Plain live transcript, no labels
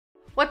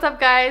What's up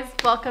guys?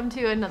 Welcome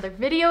to another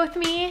video with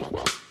me.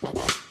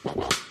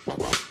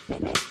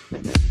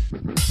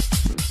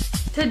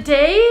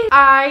 Today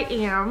I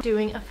am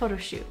doing a photo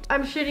shoot.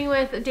 I'm shooting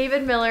with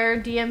David Miller,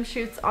 DM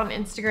Shoots on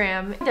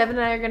Instagram. Devin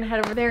and I are gonna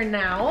head over there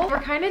now. We're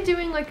kind of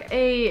doing like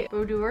a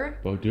boudoir.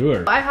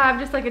 I have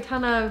just like a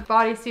ton of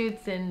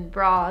bodysuits and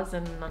bras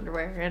and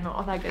underwear and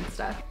all that good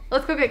stuff.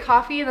 Let's go get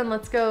coffee and then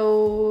let's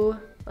go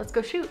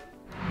shoot.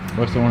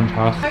 What's the orange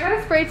house? I got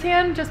a spray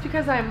tan just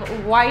because I'm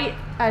white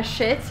as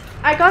shit.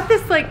 I got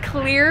this like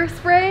clear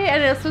spray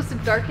and it's supposed to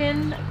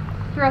darken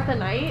throughout the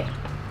night.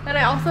 And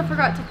I also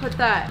forgot to put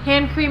that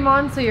hand cream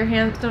on so your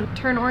hands don't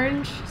turn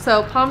orange.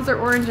 So palms are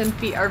orange and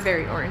feet are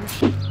very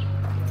orange. You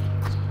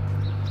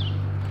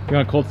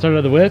want a cold start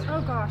of the whip?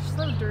 Oh gosh,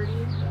 so dirty.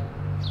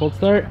 Cold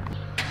start?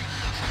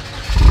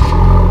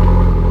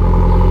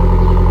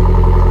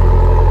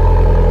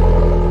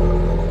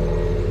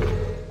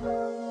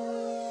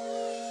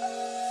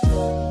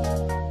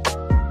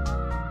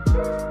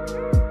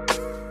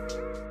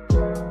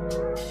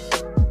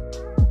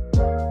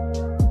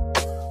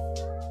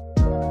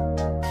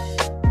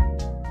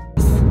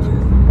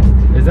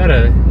 Is that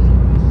a...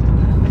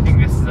 I think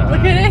this is a...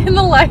 Look at it in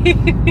the light.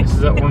 This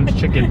is an orange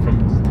chicken from...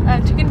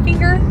 Chicken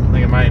finger? I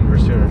think mine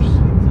versus yours.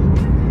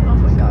 Oh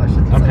my gosh.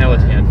 I'm hella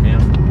tan, fam.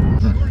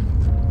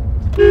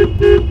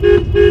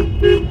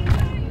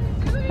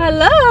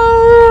 Hello!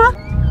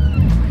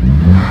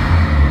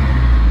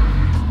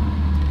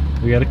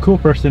 We got a cool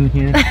person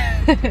here.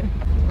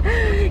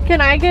 Can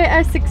I get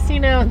a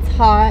 16-ounce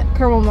hot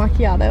caramel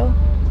macchiato?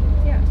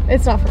 Yeah.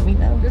 It's not for me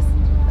though. Just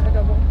a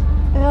double.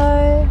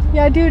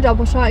 Yeah, do a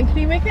double shot. And can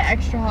you make it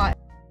extra hot?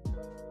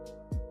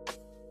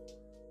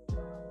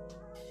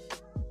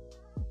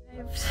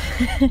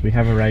 We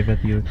have arrived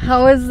at the...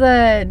 How was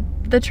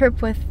the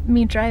trip with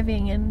me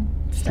driving and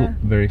stuff?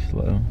 Very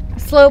slow.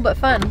 Slow but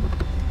fun,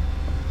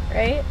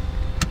 right?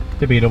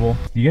 Debatable.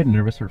 Do you get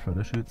nervous for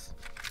photo shoots?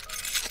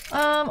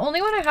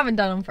 Only when I haven't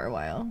done them for a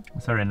while.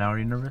 So right now, are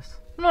you nervous?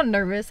 I'm not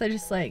nervous. I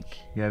just like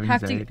You have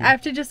have anxiety? to. I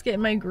have to just get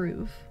in my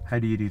groove. How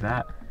do you do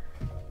that?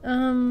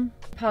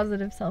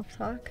 Positive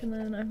self-talk, and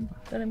then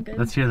I'm good.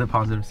 Let's hear the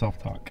positive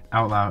self-talk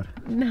out loud.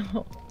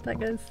 No, that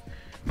goes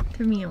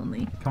to me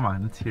only. Come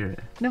on, let's hear it.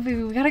 No,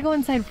 baby, we gotta go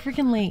inside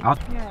freaking late.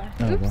 Yeah.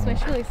 Oh, Oops, wow. my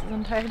shoelace is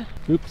untied.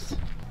 Oops.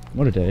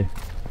 What a day.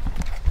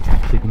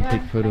 So you can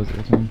take photos all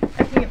the time.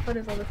 I can get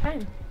photos all the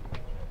time.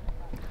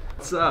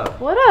 What's up?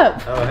 What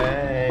up? Oh,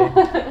 hey.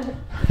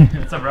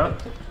 What's up, bro?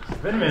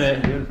 It's been a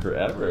minute. Been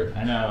forever.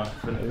 I know.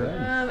 It's been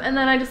And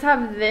then I just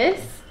have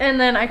this, and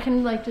then I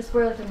can like just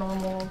wear like a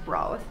normal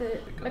bra with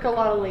it. Like a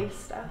lot of lace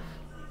stuff.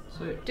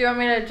 Sweet. Do you want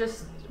me to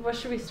just, what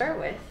should we start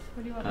with?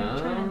 What do you want me to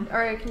try?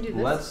 Or I can do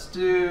this. Let's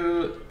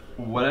do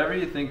whatever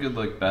you think would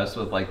look best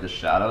with like the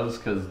shadows,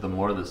 because the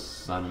more the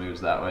sun moves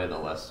that way, the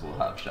less we'll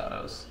have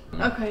shadows.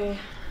 Okay.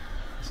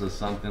 So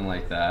something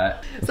like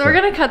that. So we're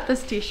gonna cut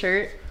this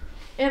t-shirt,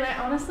 and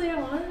I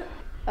want it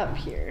up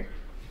here.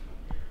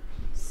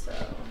 So.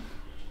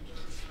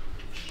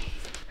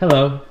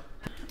 Hello.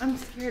 I'm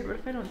scared. What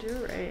if I don't do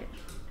it right?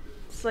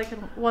 It's like a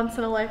once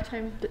in a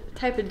lifetime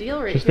type of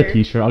deal right Just here. a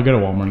t-shirt. I'll go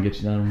to Walmart and get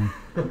you that one.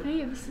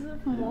 Hey, this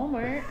isn't from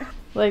Walmart.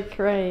 Like,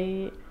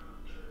 right.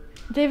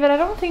 David, I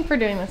don't think we're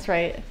doing this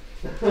right.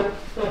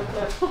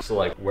 So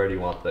like, where do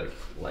you want the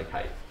like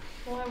height?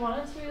 Well, I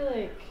want it to be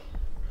like,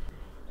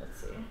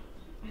 let's see.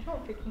 I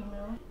don't freaking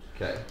know.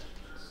 Okay.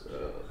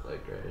 So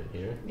like right in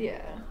here.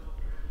 Yeah,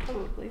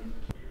 probably.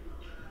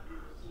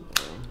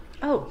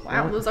 Oh,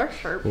 wow, those are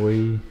sharp.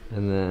 Boy.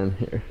 And then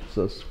here,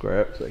 so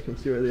square up so I can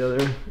see where the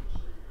other.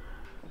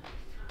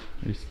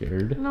 Are you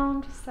scared? No,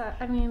 I'm just sad.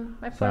 I mean,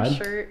 my poor Sad?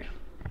 shirt.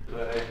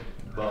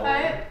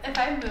 If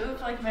I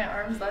move like my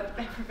arms up,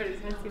 everybody's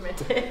gonna see my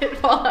tit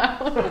fall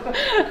out.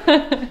 You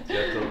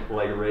have to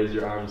like raise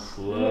your arms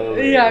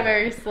slowly. Yeah,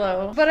 very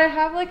slow. But I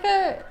have like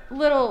a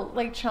little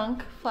like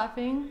chunk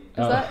flapping.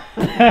 Is that?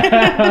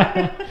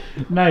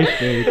 Nice,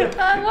 babe. You're good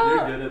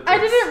at I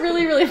did this. it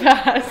really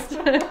fast.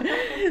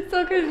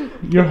 So good.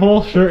 Your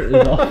whole shirt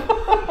is off.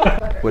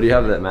 What do you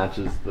have that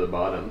matches the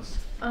bottoms?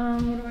 What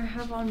do I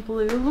have on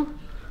blue?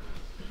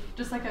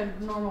 Just like a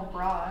normal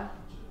bra.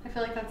 I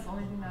feel like that's the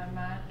only thing that would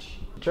match.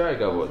 Try a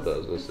couple with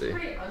those, we'll It's see.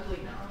 pretty ugly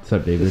now. What's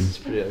up, David? This is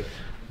pretty.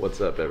 What's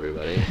up,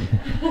 everybody?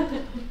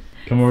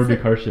 Come over to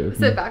car shit with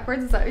me. Sit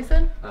backwards, is that what you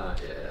said?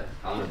 Yeah.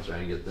 I'm gonna try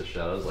and get the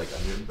shadows like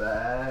on your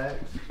back.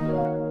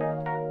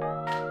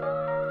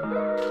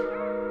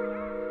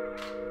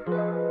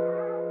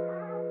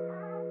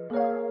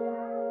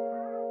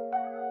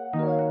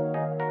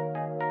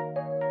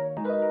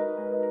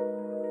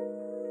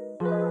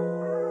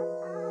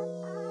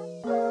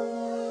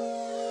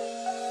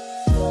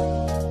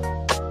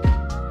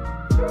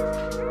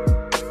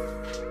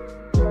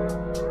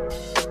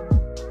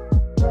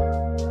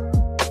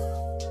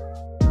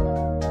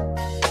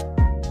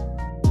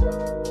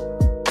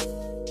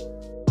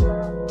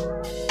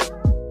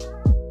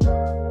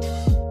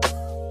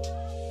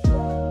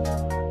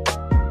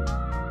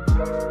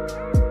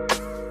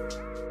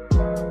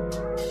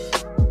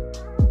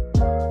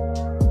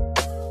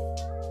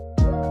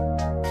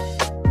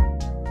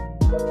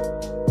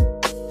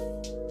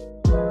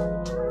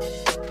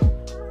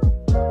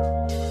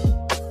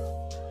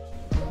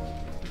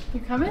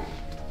 coming?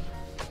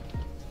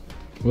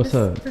 What's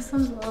up? This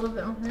one's a little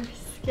bit more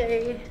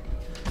risque.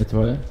 It's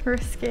what?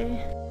 Risque.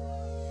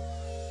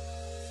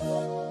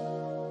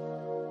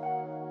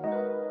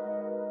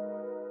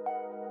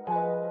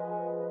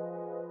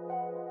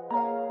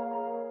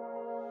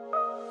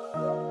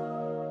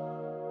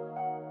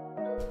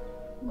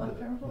 Left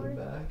arm forward.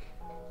 Back.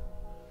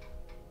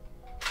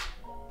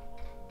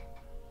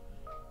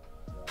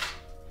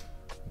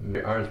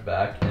 Your arms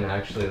back and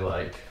actually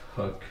like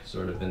hook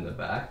sort of in the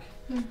back.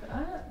 Like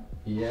that?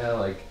 Yeah,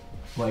 like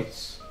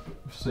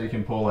so you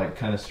can pull like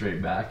kind of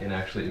straight back and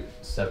actually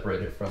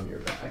separate it from your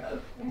back.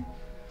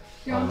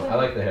 Okay. I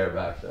like the hair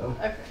back though.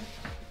 Okay.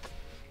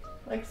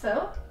 Like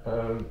so?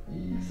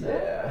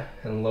 Yeah.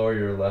 And lower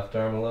your left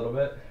arm a little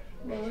bit.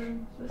 Lower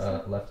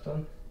this Left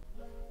one.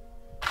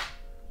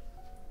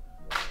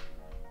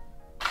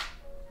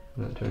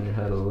 And then turn your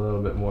head a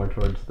little bit more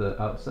towards the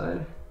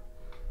outside.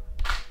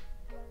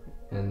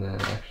 And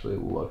then actually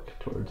look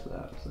towards the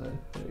outside.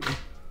 There you go.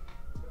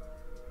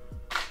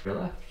 Your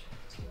left.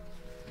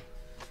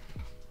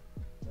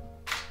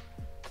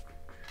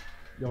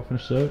 Y'all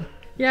finished up?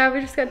 Yeah,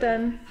 we just got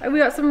done. We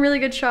got some really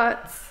good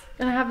shots.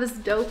 And I have this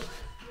dope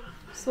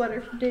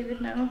sweater from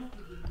David now.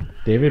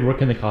 David, where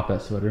can they cop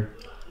that sweater?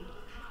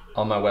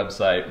 On my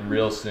website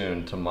real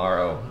soon,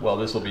 tomorrow. Well,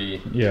 this will be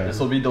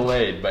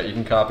delayed, but you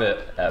can cop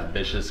it at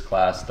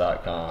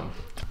viciousclass.com.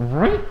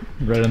 Right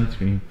on the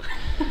screen.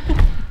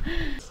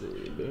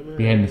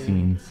 Behind the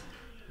scenes.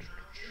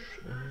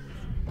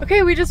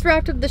 Okay, we just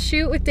wrapped up the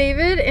shoot with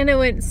David and it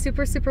went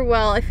super, super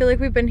well. I feel like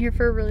we've been here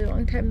for a really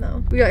long time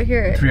though. We got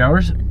here at 3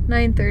 hours?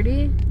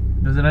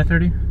 9:30. Was it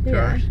 9:30? 2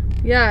 hours.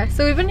 Yeah,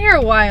 so we've been here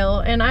a while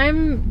and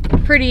I'm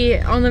pretty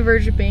on the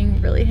verge of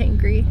being really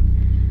hangry.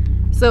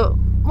 So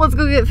let's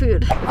go get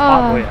food.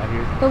 Hot boy out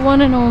here. The one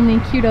and only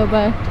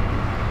Qdoba.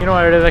 You know what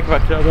I really like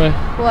about Qdoba?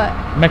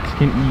 What?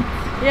 Mexican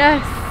eats.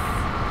 Yes.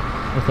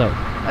 What's up?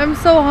 I'm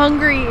so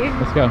hungry.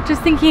 Let's go.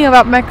 Just thinking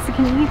about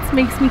Mexican eats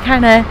makes me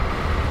kind of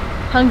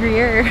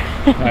hungrier.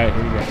 Alright,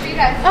 here you go. For you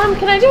guys.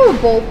 Can I do a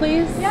bowl,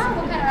 please? Yeah,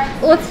 what kind of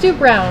rice? Let's do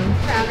brown.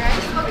 Brown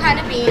rice. What kind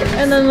of beans?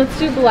 And then let's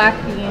do black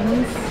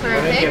beans.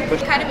 Perfect.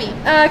 What kind of meat?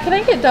 Can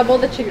I get double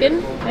the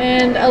chicken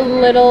and a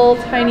little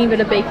tiny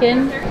bit of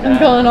bacon? I'm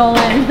going all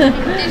in.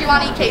 Did you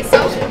want to eat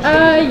queso?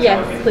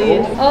 Yes,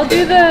 please. I'll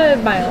do the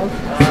mild.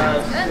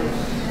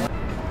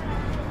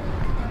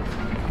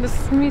 This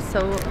is gonna be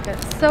so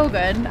good. So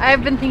good.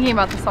 I've been thinking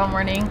about this all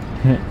morning.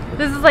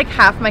 This is like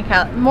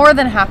more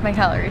than half my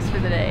calories for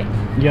the day.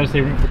 You gotta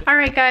stay room for.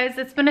 Alright guys,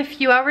 it's been a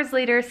few hours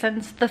later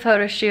since the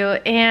photo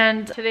shoot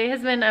and today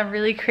has been a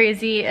really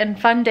crazy and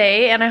fun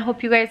day and I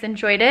hope you guys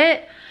enjoyed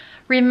it.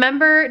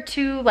 Remember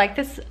to like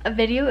this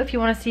video if you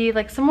want to see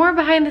like some more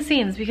behind the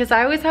scenes because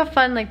I always have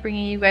fun like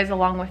bringing you guys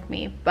along with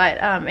me.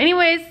 But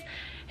anyways,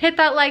 hit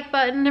that like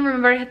button and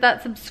remember to hit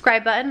that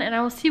subscribe button and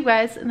I will see you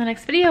guys in the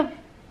next video.